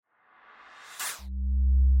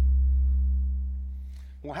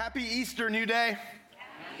Well, happy Easter, New Day.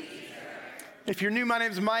 Happy Easter. If you're new, my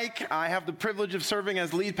name's Mike. I have the privilege of serving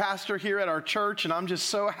as lead pastor here at our church, and I'm just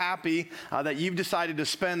so happy that you've decided to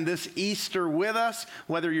spend this Easter with us,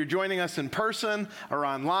 whether you're joining us in person or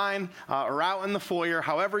online or out in the foyer,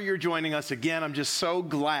 however you're joining us. Again, I'm just so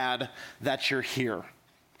glad that you're here.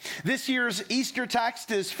 This year's Easter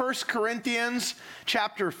text is 1 Corinthians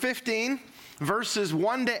chapter 15, verses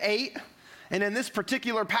 1 to 8. And in this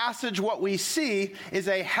particular passage, what we see is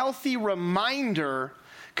a healthy reminder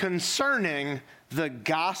concerning the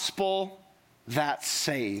gospel that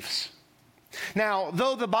saves. Now,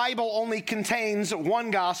 though the Bible only contains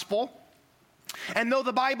one gospel, and though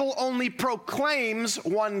the Bible only proclaims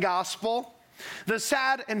one gospel, the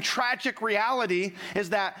sad and tragic reality is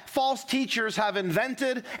that false teachers have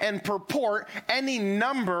invented and purport any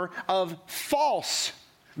number of false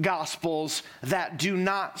gospels that do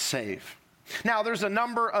not save. Now, there's a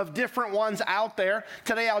number of different ones out there.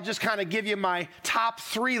 Today, I'll just kind of give you my top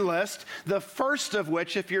 3 list. The first of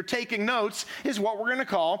which, if you're taking notes, is what we're going to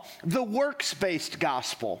call the works-based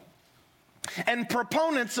gospel. And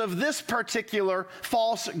proponents of this particular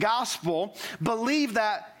false gospel believe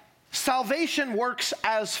that salvation works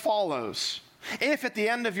as follows. If at the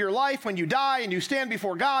end of your life, when you die and you stand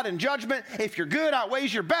before God in judgment, if your good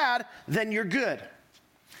outweighs your bad, then you're good.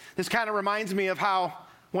 This kind of reminds me of how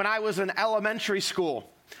when I was in elementary school,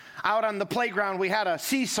 out on the playground, we had a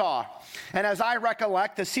seesaw. And as I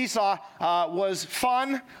recollect, the seesaw was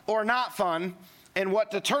fun or not fun. And what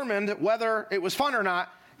determined whether it was fun or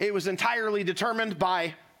not, it was entirely determined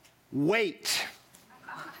by weight.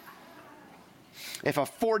 If a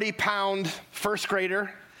 40-pound first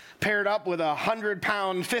grader paired up with a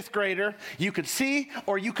 100-pound fifth grader, you could see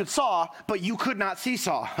or you could saw, but you could not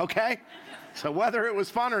seesaw, okay? So whether it was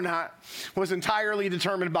fun or not was entirely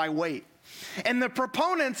determined by weight. And the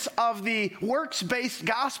proponents of the works-based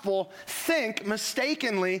gospel think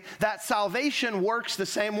mistakenly that salvation works the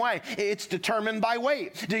same way. It's determined by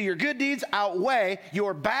weight. Do your good deeds outweigh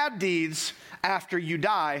your bad deeds after you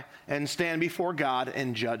die and stand before God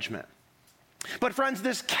in judgment? But friends,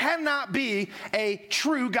 this cannot be a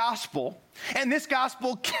true gospel. And this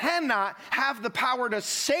gospel cannot have the power to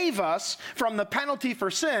save us from the penalty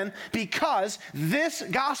for sin, because this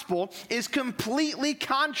gospel is completely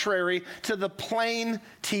contrary to the plain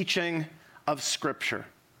teaching of Scripture.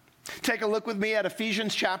 Take a look with me at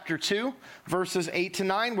Ephesians chapter 2, verses 8 to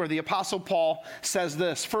 9, where the Apostle Paul says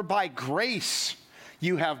this: "For by grace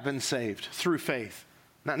you have been saved through faith."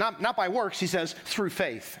 Not by works, he says, through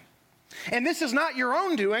faith. And this is not your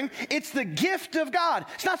own doing, it's the gift of God.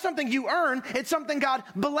 It's not something you earn, it's something God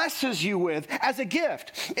blesses you with as a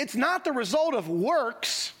gift. It's not the result of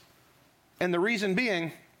works, and the reason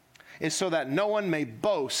being is so that no one may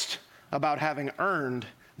boast about having earned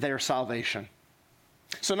their salvation.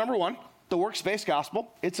 So number one, the works-based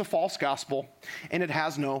gospel, it's a false gospel, and it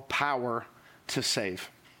has no power to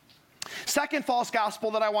save. Second false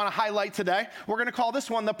gospel that I want to highlight today, we're going to call this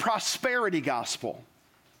one the prosperity gospel.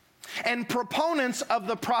 And proponents of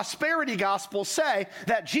the prosperity gospel say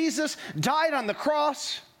that Jesus died on the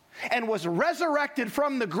cross and was resurrected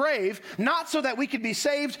from the grave, not so that we could be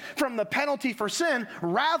saved from the penalty for sin,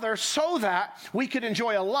 rather so that we could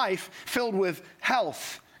enjoy a life filled with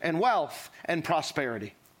health and wealth and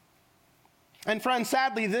prosperity. And friends,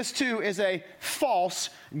 sadly, this too is a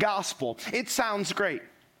false gospel. It sounds great.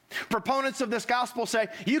 Proponents of this gospel say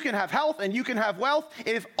you can have health and you can have wealth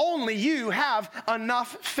if only you have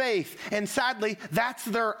enough faith. And sadly, that's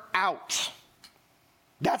their out.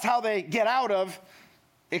 That's how they get out of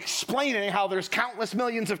explaining how there's countless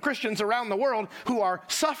millions of Christians around the world who are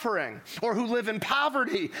suffering or who live in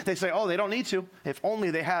poverty. They say, oh, they don't need to if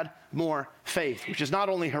only they had more faith, which is not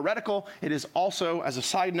only heretical, it is also, as a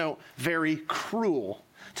side note, very cruel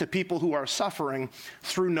to people who are suffering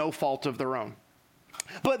through no fault of their own.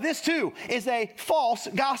 But this too is a false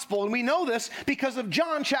gospel, and we know this because of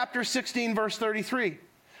John chapter 16, verse 33,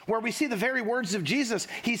 where we see the very words of Jesus.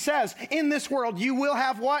 He says, in this world you will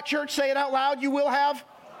have what, church? Say it out loud. You will have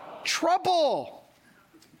trouble.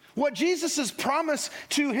 What Jesus' promise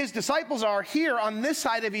to his disciples are here on this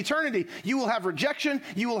side of eternity: you will have rejection,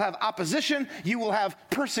 you will have opposition, you will have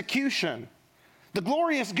persecution. The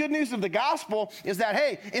glorious good news of the gospel is that,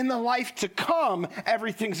 hey, in the life to come,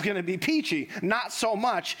 everything's going to be peachy. Not so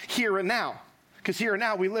much here and now. Because here and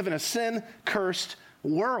now, we live in a sin-cursed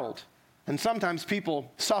world. And sometimes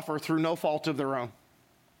people suffer through no fault of their own.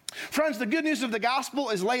 Friends, the good news of the gospel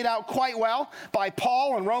is laid out quite well by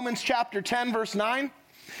Paul in Romans chapter 10, verse 9.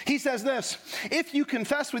 He says this: if you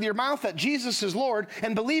confess with your mouth that Jesus is Lord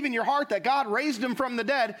and believe in your heart that God raised him from the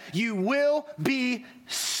dead, you will be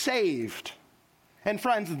saved. And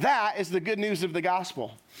friends, that is the good news of the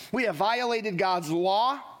gospel. We have violated God's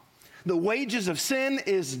law. The wages of sin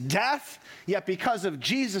is death, yet because of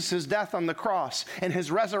Jesus' death on the cross and his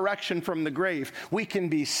resurrection from the grave, we can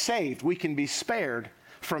be saved. We can be spared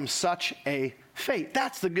from such a fate.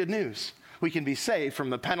 That's the good news. We can be saved from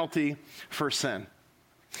the penalty for sin.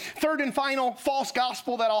 Third and final false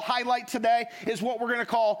gospel that I'll highlight today is what we're going to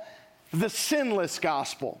call the sinless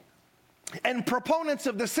gospel. And proponents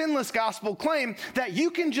of the sinless gospel claim that you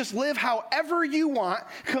can just live however you want,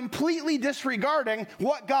 completely disregarding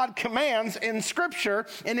what God commands in Scripture.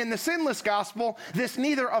 And in the sinless gospel, this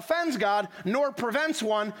neither offends God nor prevents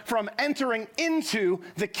one from entering into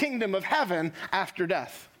the kingdom of heaven after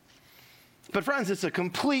death. But friends, it's a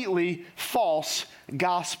completely false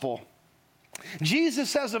gospel. Jesus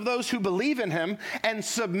says of those who believe in him and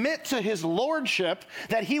submit to his lordship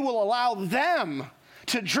that he will allow them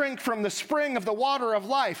to drink from the spring of the water of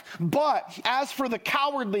life. But as for the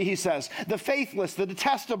cowardly, he says, the faithless, the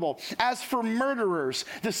detestable, as for murderers,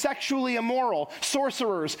 the sexually immoral,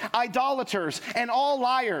 sorcerers, idolaters, and all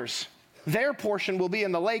liars, their portion will be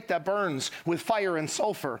in the lake that burns with fire and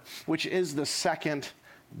sulfur, which is the second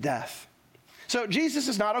death. So Jesus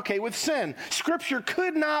is not okay with sin. Scripture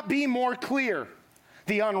could not be more clear.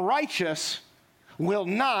 The unrighteous will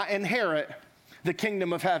not inherit the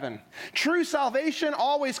kingdom of heaven. True salvation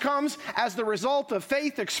always comes as the result of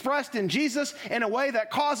faith expressed in Jesus in a way that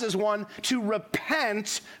causes one to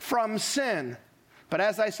repent from sin. But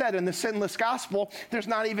as I said, in the sinless gospel, there's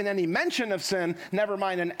not even any mention of sin, never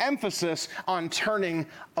mind an emphasis on turning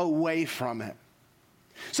away from it.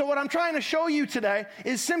 So what I'm trying to show you today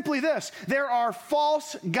is simply this. There are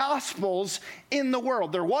false gospels in the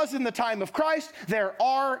world. There was in the time of Christ, there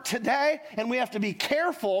are today, and we have to be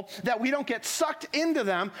careful that we don't get sucked into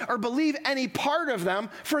them or believe any part of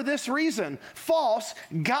them for this reason. False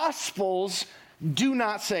gospels do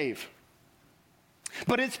not save.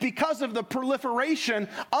 But it's because of the proliferation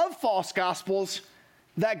of false gospels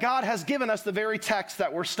that God has given us the very text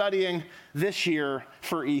that we're studying this year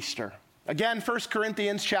for Easter. Again, 1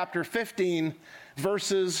 Corinthians chapter 15,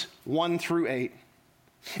 verses 1 through 8.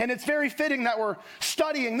 And it's very fitting that we're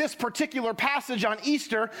studying this particular passage on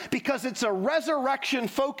Easter because it's a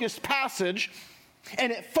resurrection-focused passage,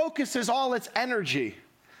 and it focuses all its energy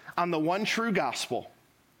on the one true gospel,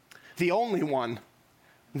 the only one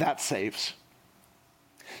that saves.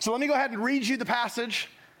 So let me go ahead and read you the passage,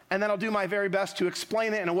 and then I'll do my very best to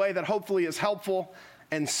explain it in a way that hopefully is helpful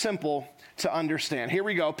and simple to understand. Here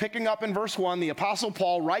we go. Picking up in verse 1, the Apostle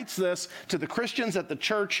Paul writes this to the Christians at the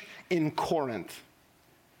church in Corinth.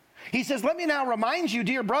 He says, "Let me now remind you,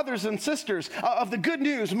 dear brothers and sisters, of the good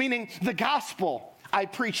news," meaning the gospel, "I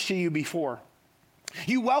preached to you before.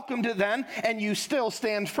 You welcomed it then, and you still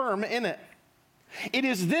stand firm in it. It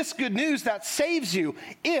is this good news that saves you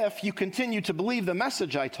if you continue to believe the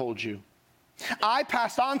message I told you. I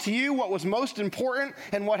passed on to you what was most important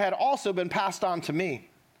and what had also been passed on to me.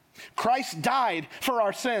 Christ died for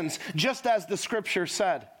our sins, just as the scripture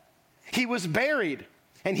said. He was buried,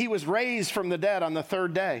 and he was raised from the dead on the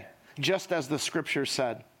third day, just as the scripture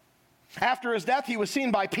said. After his death, he was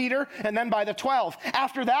seen by Peter and then by the 12.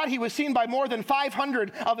 After that, he was seen by more than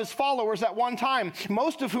 500 of his followers at one time,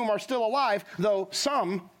 most of whom are still alive, though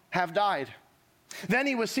some have died. Then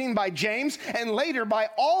he was seen by James, and later by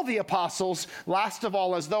all the apostles. Last of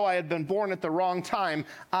all, as though I had been born at the wrong time,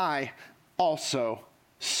 I also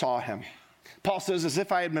saw him." Paul says as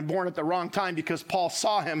if I had been born at the wrong time because Paul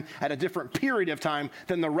saw him at a different period of time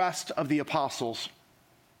than the rest of the apostles.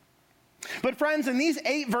 But friends, in these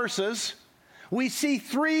 8 verses, we see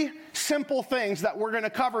 3 simple things that we're going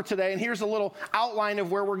to cover today. And here's a little outline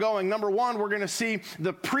of where we're going. Number 1, we're going to see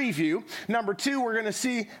the preview. Number 2, we're going to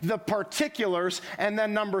see the particulars. And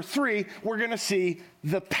then number 3, we're going to see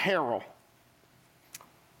the peril.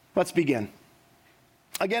 Let's begin.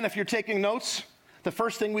 Again, if you're taking notes, the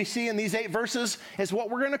first thing we see in these 8 verses is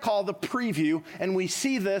what we're going to call the preview. And we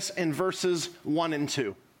see this in verses 1 and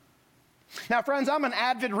 2. Now, friends, I'm an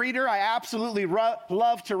avid reader. I absolutely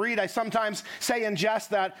love to read. I sometimes say in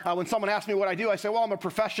jest that when someone asks me what I do, I say, well, I'm a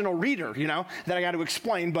professional reader, that I got to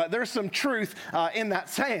explain. But there's some truth in that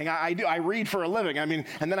saying. I read for a living. And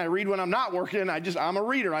then I read when I'm not working. I'm a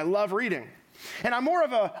reader. I love reading. And I'm more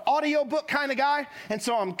of an audiobook kind of guy, and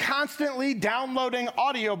so I'm constantly downloading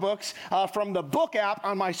audiobooks from the book app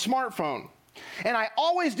on my smartphone. And I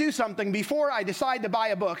always do something before I decide to buy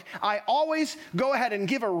a book. I always go ahead and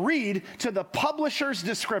give a read to the publisher's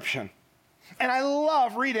description. And I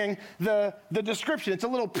love reading the description. It's a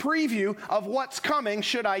little preview of what's coming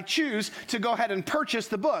should I choose to go ahead and purchase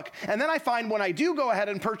the book. And then I find when I do go ahead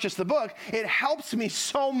and purchase the book, it helps me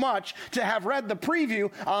so much to have read the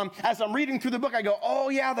preview. As I'm reading through the book, I go, oh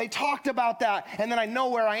yeah, they talked about that. And then I know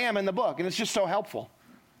where I am in the book. And it's just so helpful.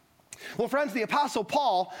 Well, friends, the Apostle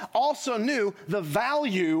Paul also knew the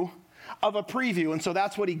value of a preview, and so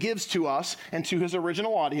that's what he gives to us and to his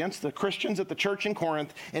original audience, the Christians at the church in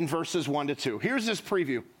Corinth, in verses 1-2. Here's his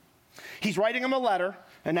preview. He's writing them a letter,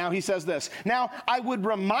 and now he says this. Now, I would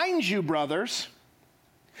remind you, brothers,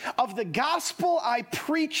 of the gospel I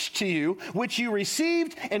preached to you, which you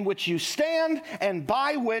received, in which you stand, and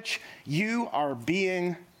by which you are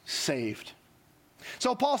being saved.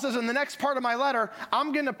 So Paul says in the next part of my letter,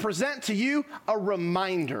 I'm going to present to you a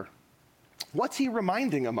reminder. What's he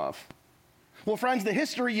reminding them of? Well, friends, the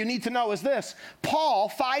history you need to know is this. Paul,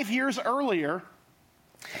 5 years earlier,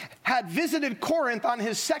 had visited Corinth on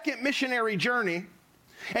his second missionary journey.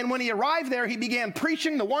 And when he arrived there, he began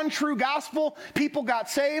preaching the one true gospel. People got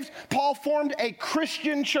saved. Paul formed a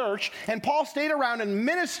Christian church, and Paul stayed around and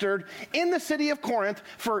ministered in the city of Corinth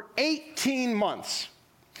for 18 months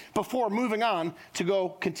before moving on to go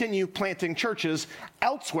continue planting churches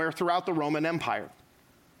elsewhere throughout the Roman Empire.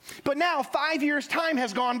 But now 5 years' time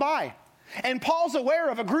has gone by. And Paul's aware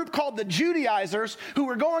of a group called the Judaizers who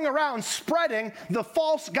were going around spreading the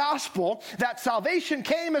false gospel that salvation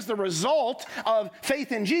came as the result of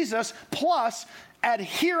faith in Jesus plus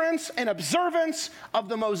adherence and observance of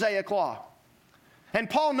the Mosaic law. And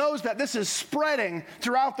Paul knows that this is spreading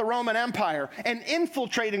throughout the Roman Empire and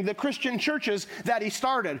infiltrating the Christian churches that he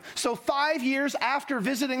started. So 5 years after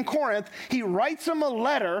visiting Corinth, he writes them a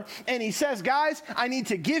letter and he says, guys, I need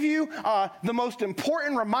to give you the most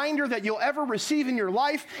important reminder that you'll ever receive in your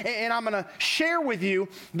life, and I'm going to share with you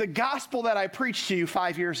the gospel that I preached to you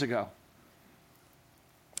 5 years ago.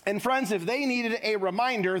 And friends, if they needed a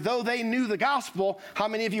reminder, though they knew the gospel, how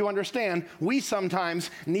many of you understand we sometimes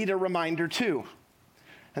need a reminder too?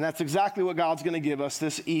 And that's exactly what God's going to give us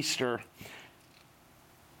this Easter.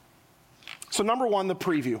 So number one, the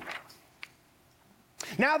preview.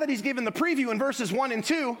 Now that he's given the preview in verses 1 and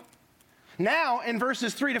 2, now in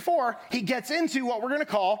verses 3-4, he gets into what we're going to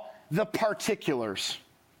call the particulars.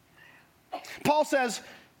 Paul says,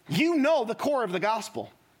 you know the core of the gospel.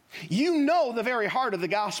 You know the very heart of the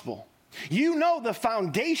gospel. You know the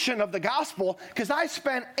foundation of the gospel because I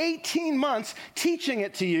spent 18 months teaching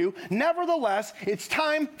it to you. Nevertheless, it's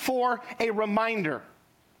time for a reminder.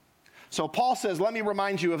 So Paul says, let me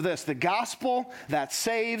remind you of this. The gospel that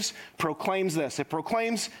saves proclaims this. It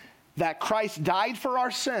proclaims that Christ died for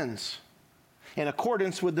our sins in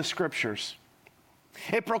accordance with the scriptures.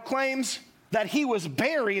 It proclaims that he was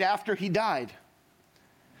buried after he died.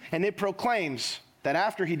 And it proclaims that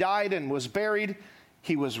after he died and was buried,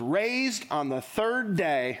 he was raised on the third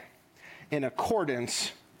day in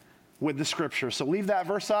accordance with the scripture. So leave that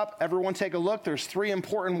verse up. Everyone take a look. There's 3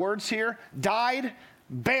 important words here. Died,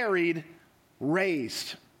 buried,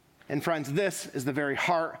 raised. And friends, this is the very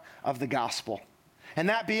heart of the gospel. And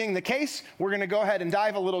that being the case, we're going to go ahead and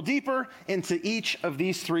dive a little deeper into each of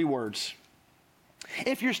these 3 words.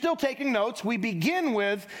 If you're still taking notes, we begin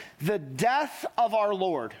with the death of our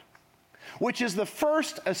Lord, which is the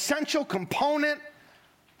first essential component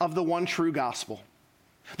of the one true gospel.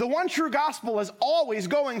 The one true gospel is always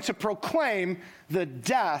going to proclaim the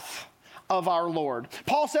death of our Lord.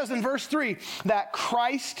 Paul says in verse 3 that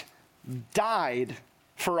Christ died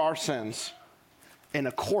for our sins in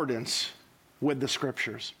accordance with the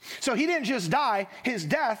scriptures. So he didn't just die, his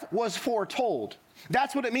death was foretold.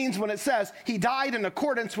 That's what it means when it says he died in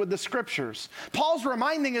accordance with the scriptures. Paul's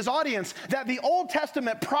reminding his audience that the Old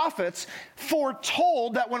Testament prophets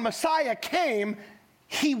foretold that when Messiah came,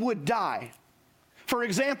 he would die. For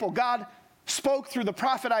example, God spoke through the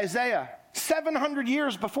prophet Isaiah 700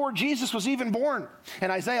 years before Jesus was even born.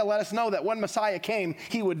 And Isaiah let us know that when Messiah came,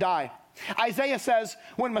 he would die. Isaiah says,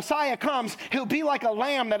 when Messiah comes, he'll be like a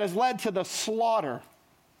lamb that is led to the slaughter.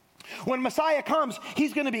 When Messiah comes,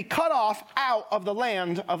 he's going to be cut off out of the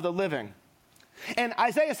land of the living. And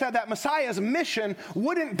Isaiah said that Messiah's mission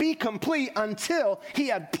wouldn't be complete until he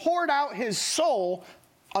had poured out his soul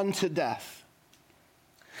unto death.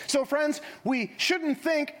 So friends, we shouldn't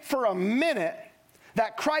think for a minute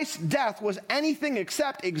that Christ's death was anything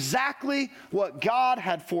except exactly what God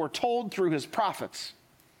had foretold through his prophets.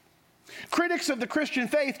 Critics of the Christian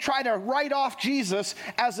faith try to write off Jesus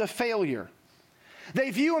as a failure. They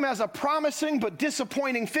view him as a promising but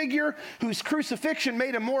disappointing figure whose crucifixion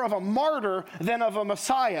made him more of a martyr than of a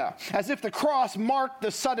Messiah, as if the cross marked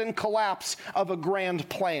the sudden collapse of a grand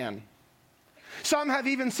plan. Some have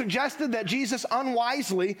even suggested that Jesus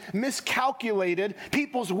unwisely miscalculated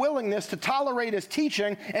people's willingness to tolerate his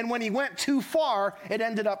teaching, and when he went too far, it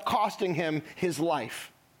ended up costing him his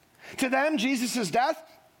life. To them, Jesus' death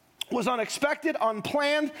was unexpected,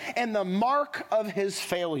 unplanned, and the mark of his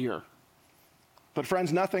failure. But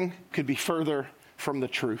friends, nothing could be further from the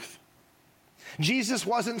truth. Jesus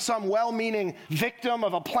wasn't some well-meaning victim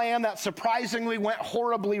of a plan that surprisingly went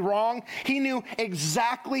horribly wrong. He knew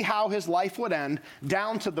exactly how his life would end,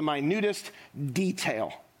 down to the minutest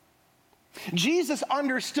detail. Jesus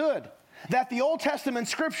understood that the Old Testament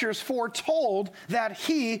scriptures foretold that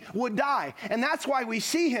he would die. And that's why we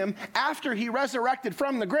see him, after he resurrected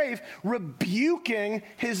from the grave, rebuking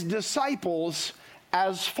his disciples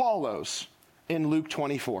as follows in Luke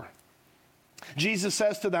 24. Jesus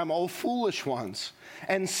says to them, "O foolish ones,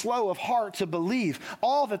 and slow of heart to believe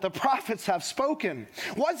all that the prophets have spoken.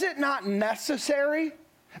 Was it not necessary?"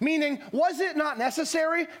 Meaning, was it not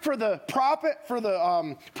necessary for the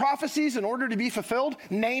prophecies in order to be fulfilled?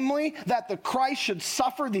 Namely, that the Christ should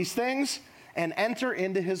suffer these things and enter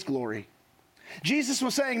into his glory. Jesus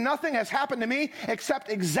was saying, nothing has happened to me except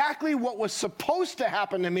exactly what was supposed to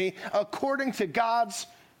happen to me according to God's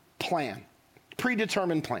plan,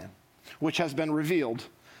 predetermined plan, which has been revealed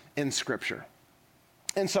in Scripture.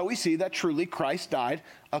 And so we see that truly Christ died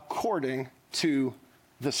according to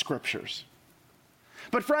the Scriptures.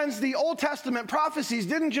 But friends, the Old Testament prophecies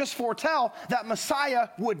didn't just foretell that Messiah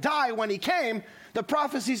would die when he came. The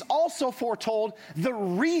prophecies also foretold the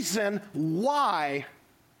reason why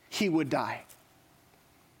he would die.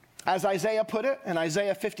 As Isaiah put it in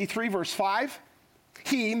Isaiah 53 verse 5,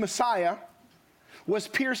 he, Messiah, was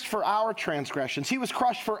pierced for our transgressions. He was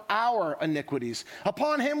crushed for our iniquities.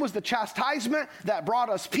 Upon him was the chastisement that brought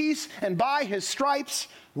us peace, and by his stripes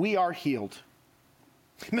we are healed.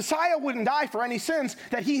 Messiah wouldn't die for any sins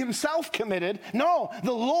that he himself committed. No,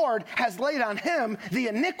 the Lord has laid on him the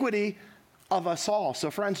iniquity of us all.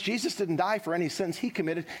 So friends, Jesus didn't die for any sins he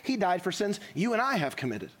committed. He died for sins you and I have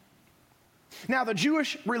committed. Now, the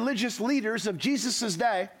Jewish religious leaders of Jesus'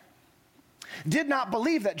 day did not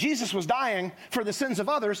believe that Jesus was dying for the sins of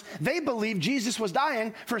others. They believed Jesus was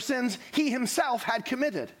dying for sins he himself had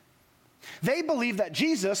committed. They believed that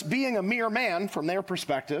Jesus, being a mere man from their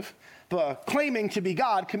perspective, but claiming to be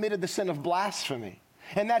God, committed the sin of blasphemy,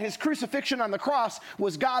 and that his crucifixion on the cross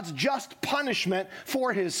was God's just punishment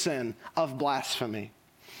for his sin of blasphemy.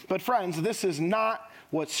 But friends, this is not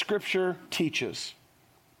what Scripture teaches.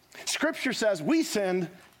 Scripture says we sinned,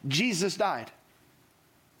 Jesus died.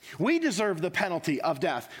 We deserve the penalty of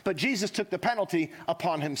death, but Jesus took the penalty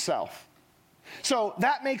upon himself. So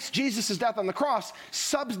that makes Jesus' death on the cross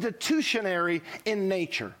substitutionary in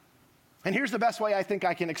nature. And here's the best way I think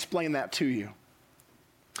I can explain that to you.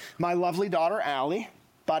 My lovely daughter, Allie,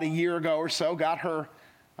 about a year ago or so, got her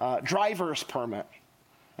driver's permit.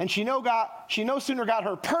 And she no sooner got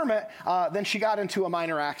her permit than she got into a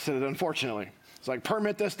minor accident, unfortunately. It's like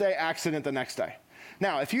permit this day, accident the next day.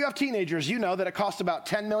 Now, if you have teenagers, you know that it costs about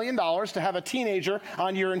 $10 million to have a teenager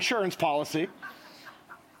on your insurance policy.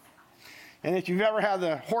 And if you've ever had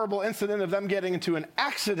the horrible incident of them getting into an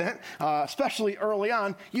accident, especially early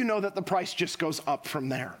on, you know that the price just goes up from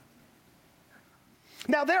there.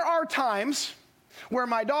 Now, there are times where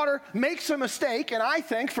my daughter makes a mistake, and I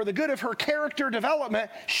think for the good of her character development,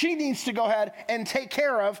 she needs to go ahead and take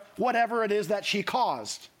care of whatever it is that she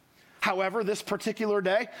caused. However, this particular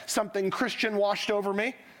day, something Christian washed over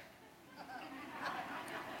me.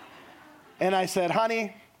 And I said,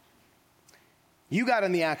 honey, you got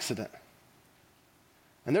in the accident.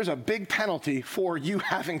 And there's a big penalty for you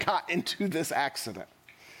having got into this accident.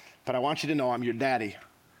 But I want you to know I'm your daddy,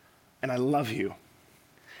 and I love you,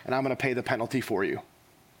 and I'm going to pay the penalty for you.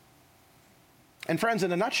 And friends,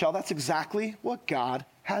 in a nutshell, that's exactly what God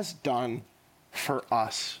has done for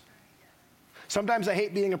us. Sometimes I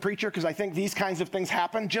hate being a preacher because I think these kinds of things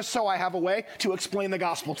happen just so I have a way to explain the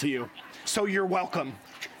gospel to you. So you're welcome.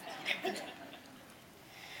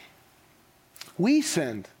 We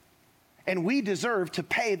sinned, and we deserve to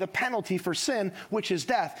pay the penalty for sin, which is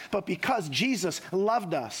death. But because Jesus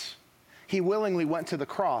loved us, he willingly went to the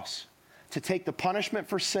cross to take the punishment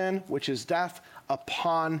for sin, which is death,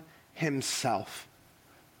 upon himself.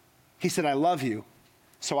 He said, I love you,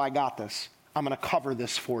 so I got this. I'm going to cover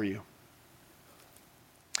this for you.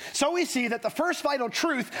 So we see that the first vital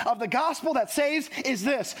truth of the gospel that saves is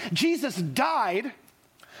this: Jesus died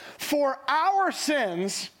for our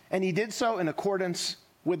sins, and he did so in accordance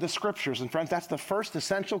with the Scriptures. And friends, that's the first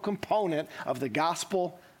essential component of the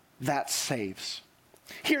gospel that saves.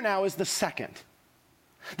 Here now is the second.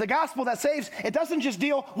 The gospel that saves, it doesn't just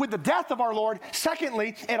deal with the death of our Lord.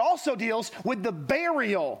 Secondly, it also deals with the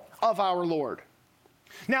burial of our Lord.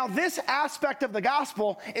 Now, this aspect of the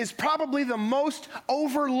gospel is probably the most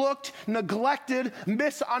overlooked, neglected,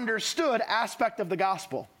 misunderstood aspect of the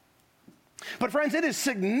gospel. But friends, it is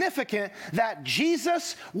significant that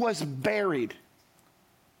Jesus was buried.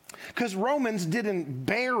 Because Romans didn't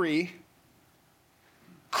bury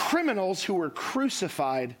criminals who were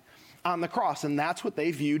crucified on the cross, and that's what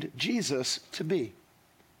they viewed Jesus to be.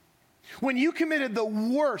 When you committed the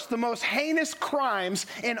worst, the most heinous crimes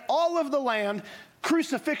in all of the land,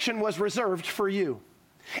 crucifixion was reserved for you.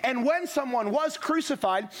 And when someone was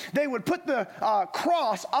crucified, they would put the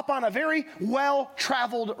cross up on a very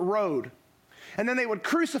well-traveled road. And then they would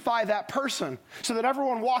crucify that person so that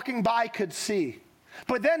everyone walking by could see.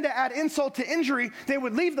 But then to add insult to injury, they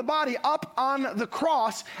would leave the body up on the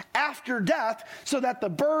cross after death so that the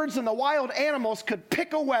birds and the wild animals could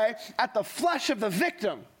pick away at the flesh of the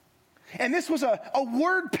victim. And this was a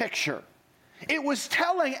word picture. It was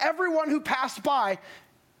telling everyone who passed by,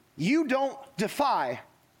 you don't defy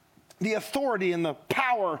the authority and the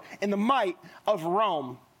power and the might of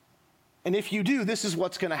Rome. And if you do, this is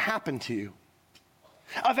what's going to happen to you.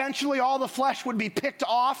 Eventually, all the flesh would be picked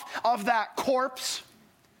off of that corpse.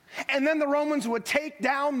 And then the Romans would take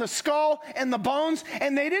down the skull and the bones,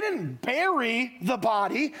 and they didn't bury the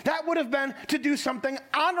body. That would have been to do something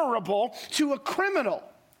honorable to a criminal.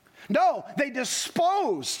 No, they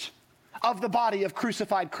disposed of the body of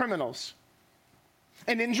crucified criminals.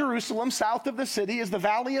 And in Jerusalem, south of the city, is the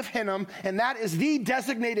Valley of Hinnom, and that is the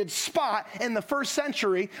designated spot in the first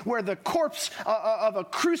century where the corpse of a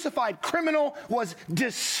crucified criminal was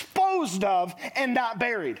disposed of and not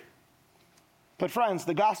buried. But friends,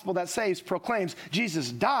 the gospel that saves proclaims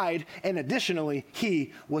Jesus died, and additionally,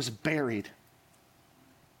 he was buried.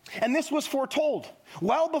 And this was foretold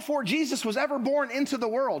well before Jesus was ever born into the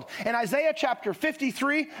world. In Isaiah chapter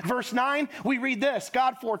 53, verse 9, we read this: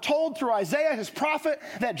 God foretold through Isaiah, his prophet,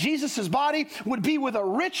 that Jesus' body would be with a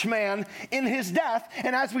rich man in his death.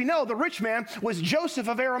 And as we know, the rich man was Joseph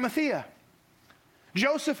of Arimathea.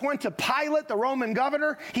 Joseph went to Pilate, the Roman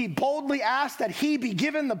governor. He boldly asked that he be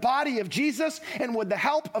given the body of Jesus, and with the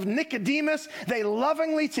help of Nicodemus, they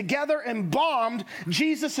lovingly together embalmed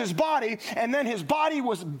Jesus' body, and then his body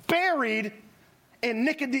was buried in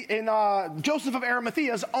Joseph of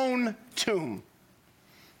Arimathea's own tomb.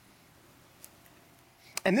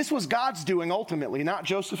 And this was God's doing ultimately, not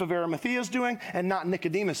Joseph of Arimathea's doing and not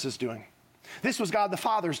Nicodemus's doing. This was God the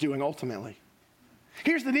Father's doing ultimately.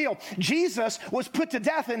 Here's the deal. Jesus was put to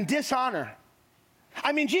death in dishonor.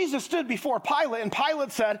 I mean, Jesus stood before Pilate, and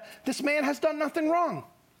Pilate said, this man has done nothing wrong.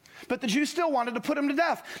 But the Jews still wanted to put him to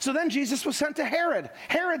death. So then Jesus was sent to Herod.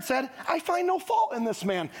 Herod said, I find no fault in this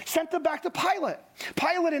man. Sent him back to Pilate.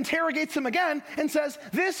 Pilate interrogates him again and says,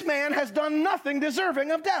 this man has done nothing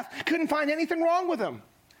deserving of death. Couldn't find anything wrong with him.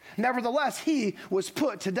 Nevertheless, he was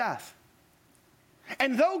put to death.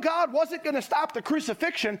 And though God wasn't going to stop the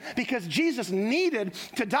crucifixion because Jesus needed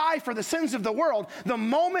to die for the sins of the world, the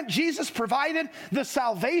moment Jesus provided the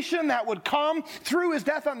salvation that would come through his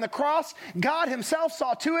death on the cross, God himself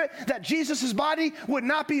saw to it that Jesus' body would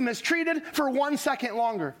not be mistreated for 1 second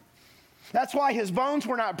longer. That's why his bones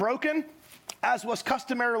were not broken, as was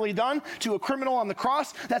customarily done to a criminal on the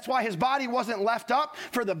cross. That's why his body wasn't left up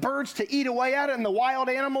for the birds to eat away at it and the wild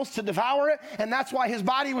animals to devour it. And that's why his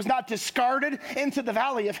body was not discarded into the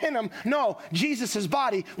Valley of Hinnom. No, Jesus'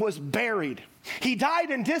 body was buried. He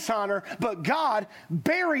died in dishonor, but God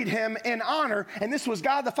buried him in honor. And this was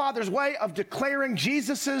God the Father's way of declaring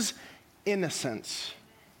Jesus' innocence.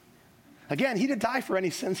 Again, he didn't die for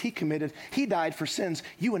any sins he committed. He died for sins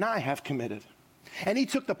you and I have committed. And he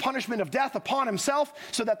took the punishment of death upon himself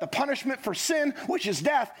so that the punishment for sin, which is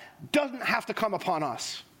death, doesn't have to come upon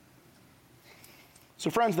us. So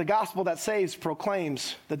friends, the gospel that saves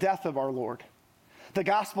proclaims the death of our Lord. The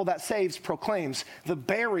gospel that saves proclaims the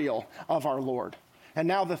burial of our Lord. And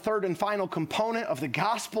now the third and final component of the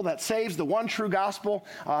gospel that saves, the one true gospel,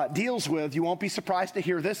 deals with, you won't be surprised to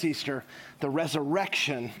hear this Easter, the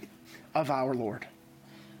resurrection of our Lord.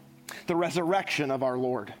 The resurrection of our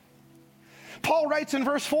Lord. Paul writes in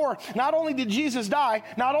verse 4, not only did Jesus die,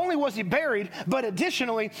 not only was he buried, but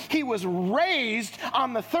additionally, he was raised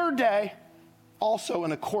on the third day, also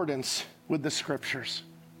in accordance with the scriptures.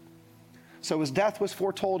 So his death was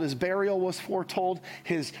foretold, his burial was foretold,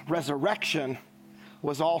 his resurrection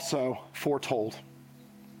was also foretold.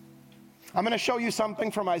 I'm going to show you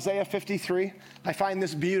something from Isaiah 53. I find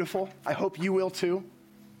this beautiful. I hope you will too.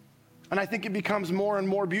 And I think it becomes more and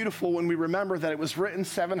more beautiful when we remember that it was written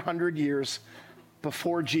 700 years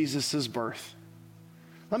before Jesus' birth.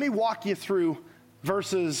 Let me walk you through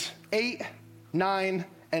verses 8, 9,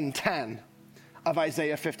 and 10 of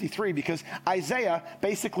Isaiah 53, because Isaiah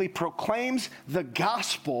basically proclaims the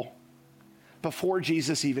gospel before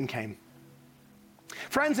Jesus even came.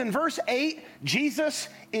 Friends, in verse 8, Jesus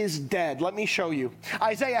is dead. Let me show you.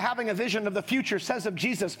 Isaiah, having a vision of the future, says of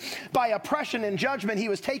Jesus, by oppression and judgment he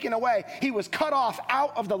was taken away. He was cut off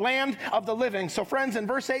out of the land of the living. So friends, in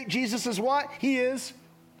verse 8, Jesus is what? He's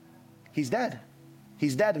dead.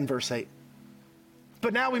 He's dead in verse 8.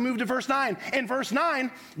 But now we move to verse 9. In verse 9,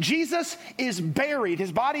 Jesus is buried.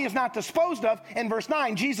 His body is not disposed of. In verse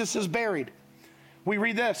 9, Jesus is buried. We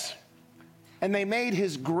read this. And they made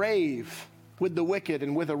his grave with the wicked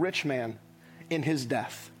and with a rich man in his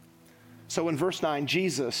death. So in verse 9,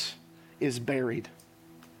 Jesus is buried.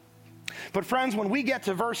 But friends, when we get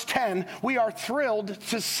to verse 10, we are thrilled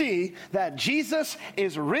to see that Jesus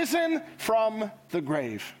is risen from the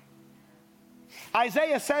grave.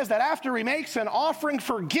 Isaiah says that after he makes an offering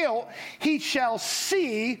for guilt, he shall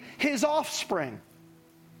see his offspring.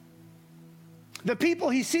 The people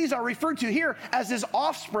he sees are referred to here as his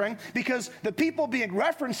offspring because the people being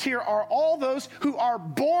referenced here are all those who are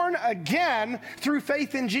born again through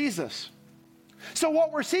faith in Jesus. So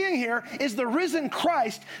what we're seeing here is the risen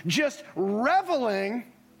Christ just reveling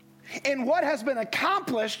in what has been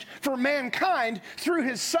accomplished for mankind through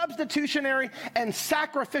his substitutionary and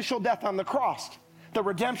sacrificial death on the cross, the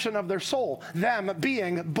redemption of their soul, them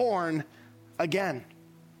being born again.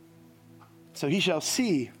 So he shall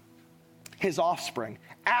see his offspring.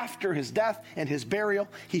 After his death and his burial,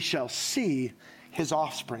 he shall see his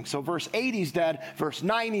offspring. So verse 8, he's dead. Verse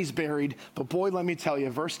 9, he's buried. But boy, let me tell you,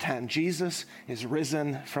 verse 10, Jesus is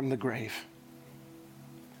risen from the grave.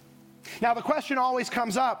 Now the question always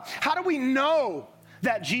comes up, how do we know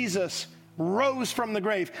that Jesus rose from the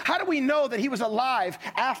grave? How do we know that he was alive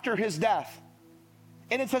after his death?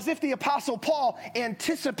 And it's as if the Apostle Paul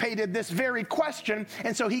anticipated this very question,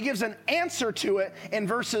 and so he gives an answer to it in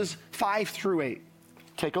verses 5 through 8.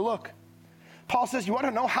 Take a look. Paul says, you want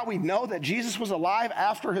to know how we know that Jesus was alive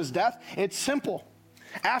after his death? It's simple.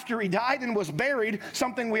 After he died and was buried,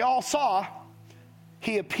 something we all saw,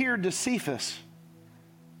 he appeared to Cephas.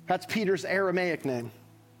 That's Peter's Aramaic name.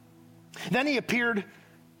 Then he appeared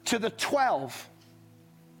to the 12,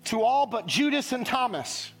 to all but Judas and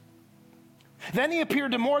Thomas. Then he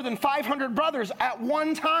appeared to more than 500 brothers at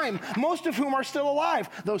one time, most of whom are still alive,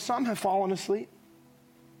 though some have fallen asleep.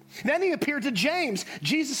 Then he appeared to James,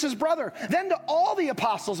 Jesus' brother. Then to all the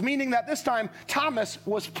apostles, meaning that this time Thomas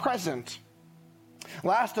was present.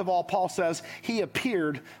 Last of all, Paul says, he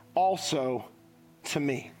appeared also to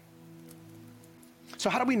me. So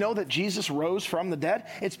how do we know that Jesus rose from the dead?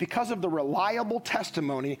 It's because of the reliable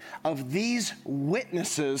testimony of these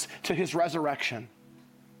witnesses to his resurrection.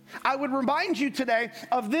 I would remind you today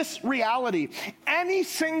of this reality. Any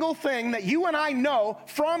single thing that you and I know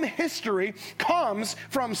from history comes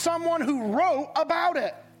from someone who wrote about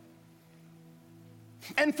it.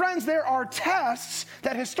 And friends, there are tests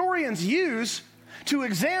that historians use to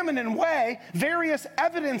examine and weigh various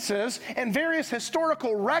evidences and various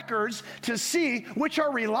historical records to see which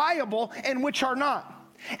are reliable and which are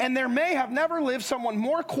not. And there may have never lived someone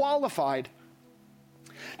more qualified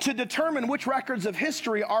to determine which records of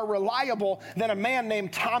history are reliable than a man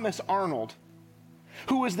named Thomas Arnold,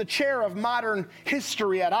 who was the chair of modern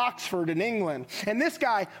history at Oxford in England. And this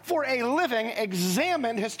guy, for a living,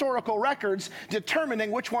 examined historical records,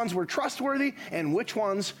 determining which ones were trustworthy and which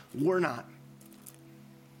ones were not.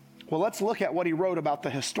 Well, let's look at what he wrote about the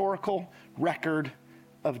historical record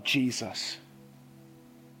of Jesus.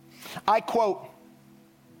 I quote,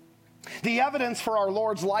 "The evidence for our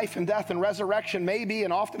Lord's life and death and resurrection may be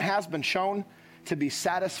and often has been shown to be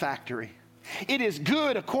satisfactory. It is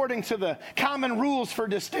good according to the common rules for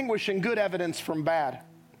distinguishing good evidence from bad.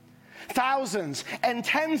 Thousands and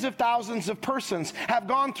tens of thousands of persons have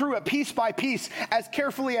gone through it piece by piece as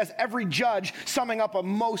carefully as every judge summing up a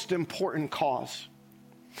most important cause.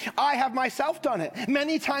 I have myself done it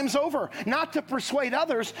many times over, not to persuade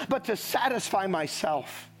others, but to satisfy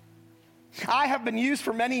myself. I have been used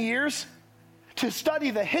for many years to study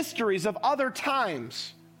the histories of other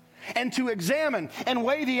times and to examine and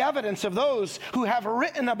weigh the evidence of those who have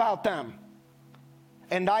written about them.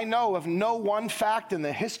 And I know of no one fact in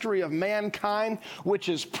the history of mankind which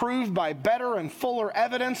is proved by better and fuller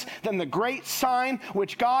evidence than the great sign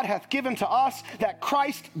which God hath given to us, that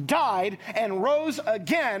Christ died and rose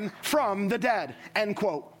again from the dead." End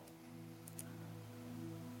quote.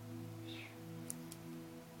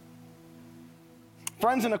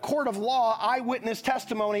 Friends, in a court of law, eyewitness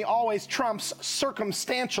testimony always trumps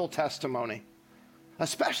circumstantial testimony,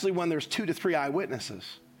 especially when there's 2 to 3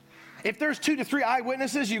 eyewitnesses. If there's 2 to 3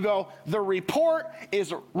 eyewitnesses, you go, the report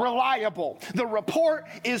is reliable. The report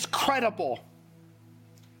is credible.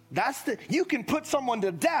 You can put someone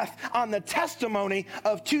to death on the testimony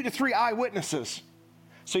of 2 to 3 eyewitnesses.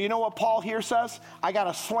 So you know what Paul here says? I got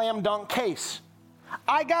a slam dunk case.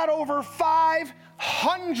 I got over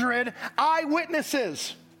 500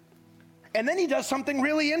 eyewitnesses. And then he does something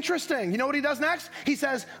really interesting. You know what he does next? He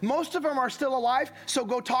says, most of them are still alive, so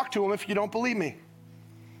go talk to them if you don't believe me.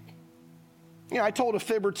 You know, I told a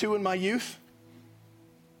fib or two in my youth.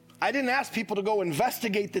 I didn't ask people to go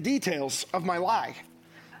investigate the details of my lie.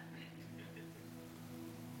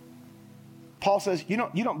 Paul says, you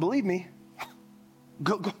don't believe me?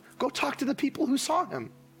 Go talk to the people who saw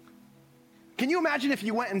him. Can you imagine if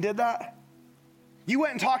you went and did that? You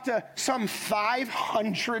went and talked to some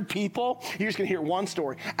 500 people. You're just going to hear one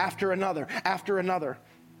story after another, after another.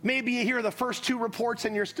 Maybe you hear the first 2 reports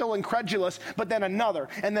and you're still incredulous, but then another,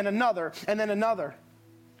 and then another, and then another.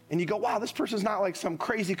 And you go, wow, this person's not like some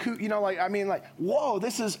crazy kook, whoa,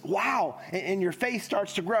 this is, wow. And your faith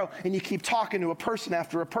starts to grow, and you keep talking to a person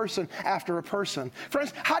after a person after a person.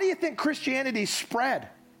 Friends, how do you think Christianity spread?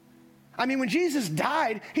 I mean, when Jesus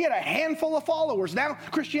died, he had a handful of followers. Now,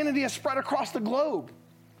 Christianity has spread across the globe.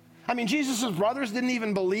 I mean, Jesus' brothers didn't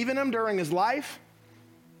even believe in him during his life.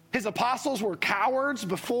 His apostles were cowards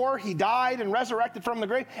before he died and resurrected from the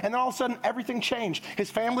grave, and then all of a sudden everything changed.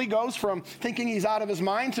 His family goes from thinking he's out of his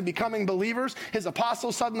mind to becoming believers. His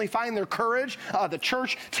apostles suddenly find their courage. The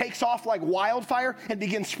church takes off like wildfire and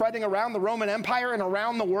begins spreading around the Roman Empire and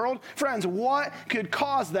around the world. Friends, what could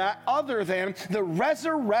cause that other than the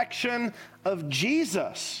resurrection of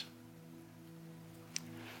Jesus?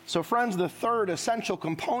 So friends, the third essential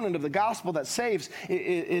component of the gospel that saves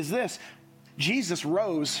is this. Jesus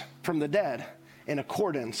rose from the dead in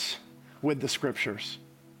accordance with the scriptures.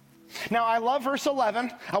 Now, I love verse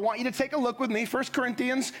 11. I want you to take a look with me. 1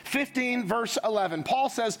 Corinthians 15, verse 11. Paul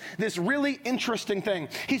says this really interesting thing.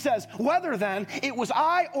 He says, whether then it was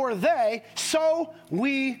I or they, so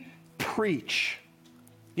we preach.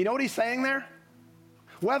 You know what he's saying there?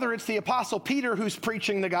 Whether it's the Apostle Peter who's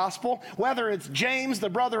preaching the gospel, whether it's James, the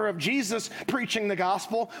brother of Jesus, preaching the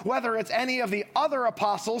gospel, whether it's any of the other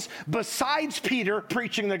apostles besides Peter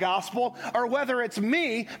preaching the gospel, or whether it's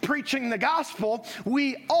me preaching the gospel,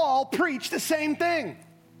 we all preach the same thing.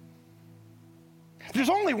 There's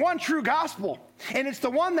only one true gospel, and it's the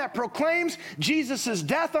one that proclaims Jesus'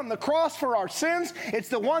 death on the cross for our sins. It's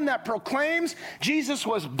the one that proclaims Jesus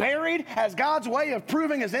was buried as God's way of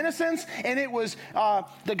proving his innocence, and it was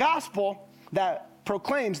the gospel that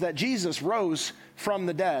proclaims that Jesus rose from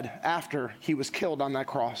the dead after he was killed on that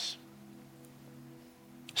cross.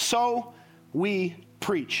 So we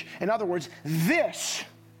preach. In other words, this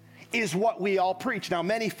is what we all preach. Now,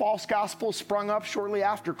 many false gospels sprung up shortly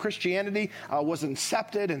after Christianity was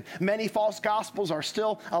incepted, and many false gospels are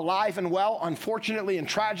still alive and well, unfortunately and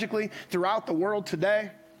tragically, throughout the world today.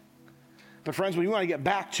 But friends, when you want to get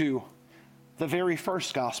back to the very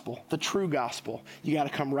first gospel, the true gospel, you got to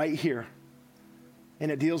come right here. And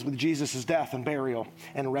it deals with Jesus' death and burial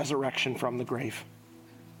and resurrection from the grave.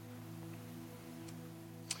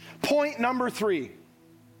 Point number 3.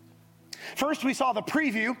 First, we saw the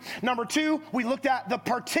preview. Number 2, we looked at the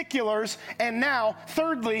particulars. And now,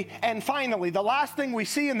 thirdly and finally, the last thing we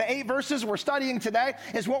see in the 8 verses we're studying today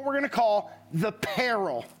is what we're going to call the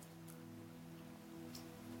peril.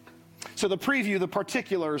 So the preview, the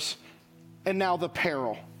particulars, and now the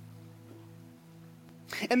peril.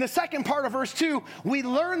 In the second part of verse 2, we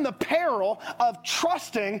learn the peril of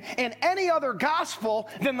trusting in any other gospel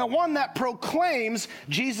than the one that proclaims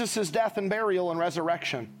Jesus' death and burial and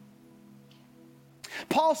resurrection.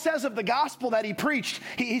 Paul says of the gospel that he preached,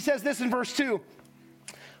 he says this in verse 2,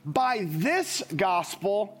 by this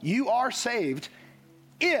gospel you are saved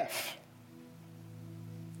if.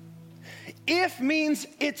 If means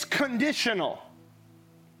it's conditional.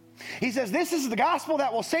 He says this is the gospel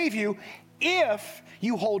that will save you if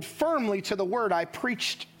you hold firmly to the word I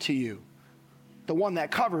preached to you. The one that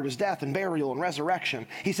covered his death and burial and resurrection.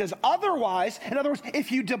 He says, otherwise, in other words,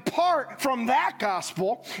 if you depart from that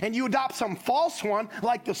gospel and you adopt some false one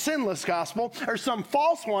like the sinless gospel, or some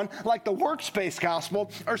false one like the works-based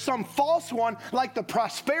gospel, or some false one like the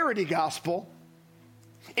prosperity gospel,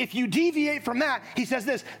 if you deviate from that, he says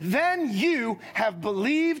this, then you have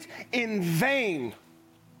believed in vain.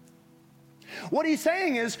 What he's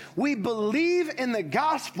saying is we believe in the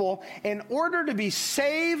gospel in order to be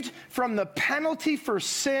saved from the penalty for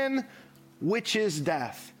sin, which is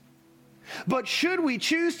death. But should we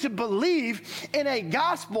choose to believe in a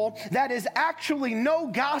gospel that is actually no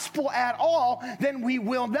gospel at all, then we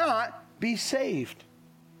will not be saved.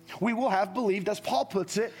 We will have believed, as Paul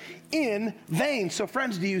puts it, in vain. So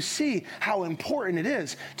friends, do you see how important it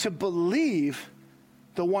is to believe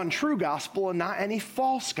the one true gospel and not any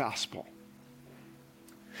false gospel?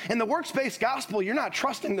 In the works-based gospel, you're not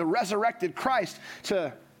trusting the resurrected Christ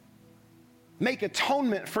to make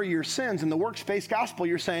atonement for your sins. In the works-based gospel,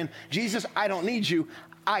 you're saying, Jesus, I don't need you.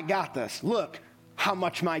 I got this. Look how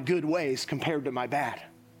much my good ways compared to my bad.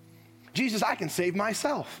 Jesus, I can save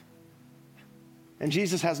myself. And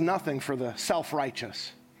Jesus has nothing for the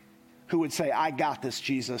self-righteous who would say, I got this,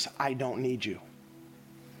 Jesus. I don't need you.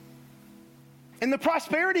 In the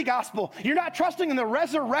prosperity gospel, you're not trusting in the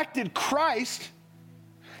resurrected Christ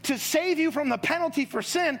to save you from the penalty for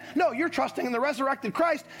sin. No, you're trusting in the resurrected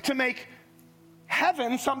Christ to make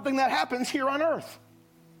heaven something that happens here on earth.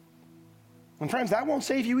 And friends, that won't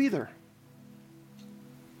save you either.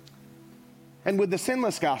 And with the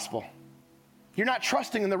sinless gospel, you're not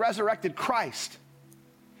trusting in the resurrected Christ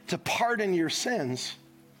to pardon your sins,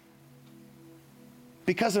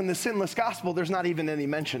 because in the sinless gospel, there's not even any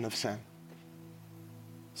mention of sin.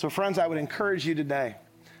 So friends, I would encourage you today,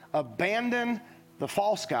 abandon the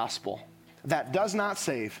false gospel that does not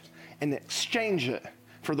save and exchange it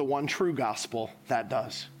for the one true gospel that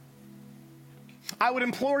does. I would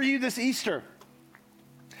implore you this Easter,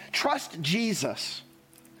 trust Jesus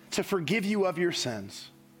to forgive you of your sins.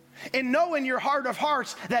 And know in your heart of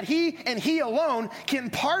hearts that he and he alone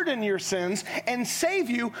can pardon your sins and save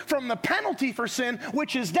you from the penalty for sin,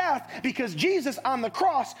 which is death, because Jesus on the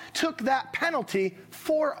cross took that penalty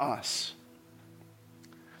for us.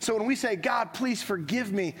 So when we say, God, please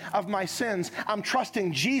forgive me of my sins, I'm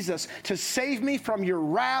trusting Jesus to save me from your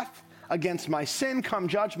wrath against my sin come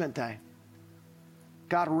judgment day.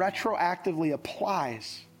 God retroactively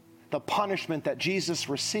applies the punishment that Jesus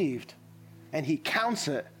received, and he counts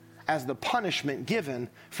it as the punishment given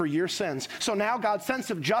for your sins. So now God's sense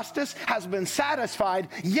of justice has been satisfied,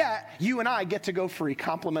 yet you and I get to go free.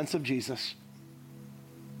 Compliments of Jesus.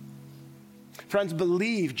 Friends,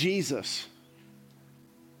 believe Jesus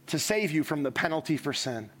to save you from the penalty for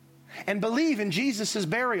sin. And believe in Jesus'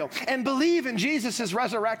 burial. And believe in Jesus'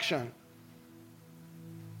 resurrection.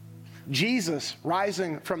 Jesus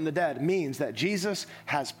rising from the dead means that Jesus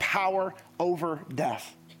has power over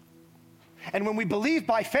death. And when we believe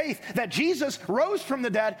by faith that Jesus rose from the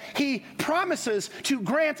dead, he promises to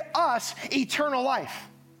grant us eternal life.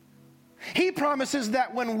 He promises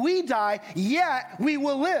that when we die, yet we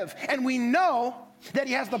will live. And we know that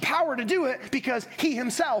he has the power to do it because he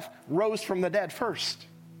himself rose from the dead first.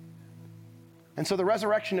 And so the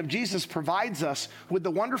resurrection of Jesus provides us with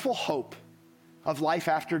the wonderful hope of life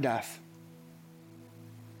after death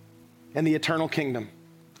and the eternal kingdom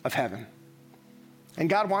of heaven. And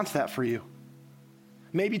God wants that for you.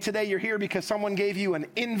 Maybe today you're here because someone gave you an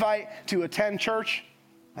invite to attend church,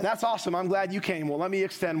 and that's awesome. I'm glad you came. Well, let me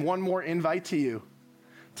extend one more invite to you.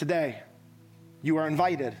 Today, you are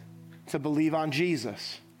invited to believe on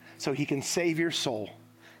Jesus so he can save your soul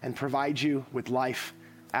and provide you with life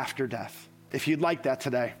after death. If you'd like that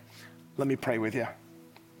today, let me pray with you.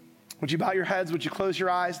 Would you bow your heads? Would you close your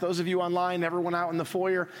eyes? Those of you online, everyone out in the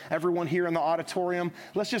foyer, everyone here in the auditorium,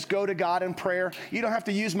 let's just go to God in prayer. You don't have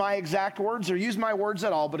to use my exact words or use my words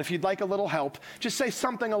at all, but if you'd like a little help, just say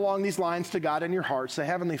something along these lines to God in your heart. Say,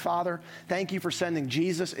 Heavenly Father, thank you for sending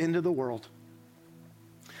Jesus into the world.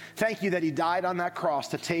 Thank you that he died on that cross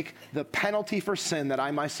to take the penalty for sin that I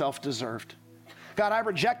myself deserved. God, I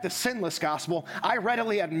reject the sinless gospel. I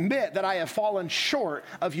readily admit that I have fallen short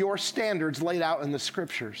of your standards laid out in the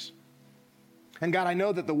scriptures. And God, I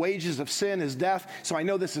know that the wages of sin is death, so I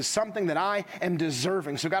know this is something that I am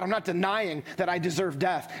deserving. So God, I'm not denying that I deserve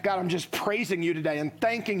death. God, I'm just praising you today and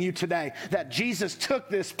thanking you today that Jesus took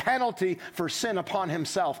this penalty for sin upon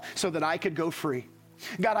himself so that I could go free.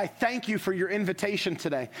 God, I thank you for your invitation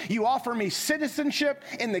today. You offer me citizenship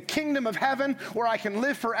in the kingdom of heaven where I can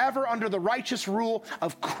live forever under the righteous rule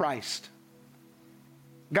of Christ.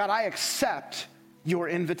 God, I accept your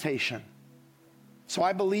invitation. So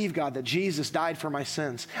I believe, God, that Jesus died for my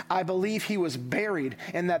sins. I believe he was buried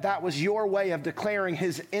and that was your way of declaring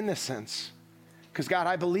his innocence. Because, God,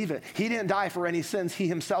 I believe it. He didn't die for any sins he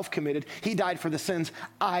himself committed. He died for the sins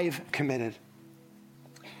I've committed.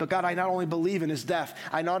 But, God, I not only believe in his death,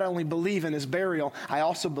 I not only believe in his burial, I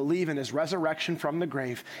also believe in his resurrection from the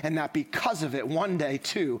grave, and that because of it, one day,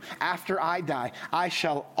 too, after I die, I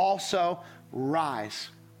shall also rise.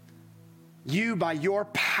 You, by your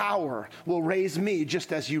power, will raise me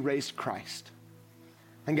just as you raised Christ.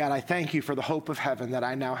 And God, I thank you for the hope of heaven that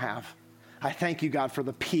I now have. I thank you, God, for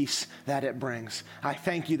the peace that it brings. I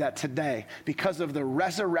thank you that today, because of the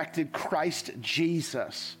resurrected Christ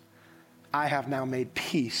Jesus, I have now made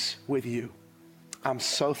peace with you. I'm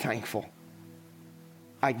so thankful.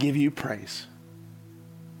 I give you praise.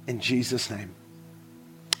 In Jesus' name,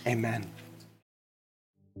 amen.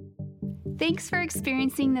 Thanks for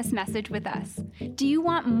experiencing this message with us. Do you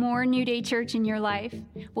want more New Day Church in your life?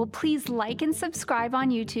 Well, please like and subscribe on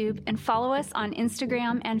YouTube and follow us on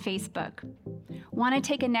Instagram and Facebook. Want to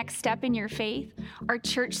take a next step in your faith? Our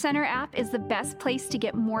Church Center app is the best place to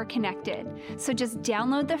get more connected. So just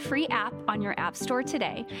download the free app on your app store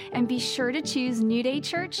today and be sure to choose New Day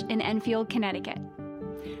Church in Enfield, Connecticut.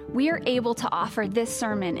 We are able to offer this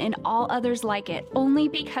sermon and all others like it only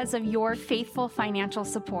because of your faithful financial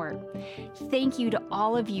support. Thank you to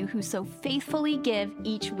all of you who so faithfully give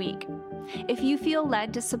each week. If you feel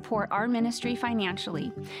led to support our ministry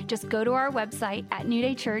financially, just go to our website at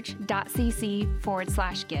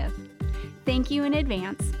newdaychurch.cc/give. Thank you in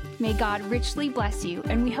advance. May God richly bless you,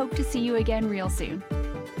 and we hope to see you again real soon.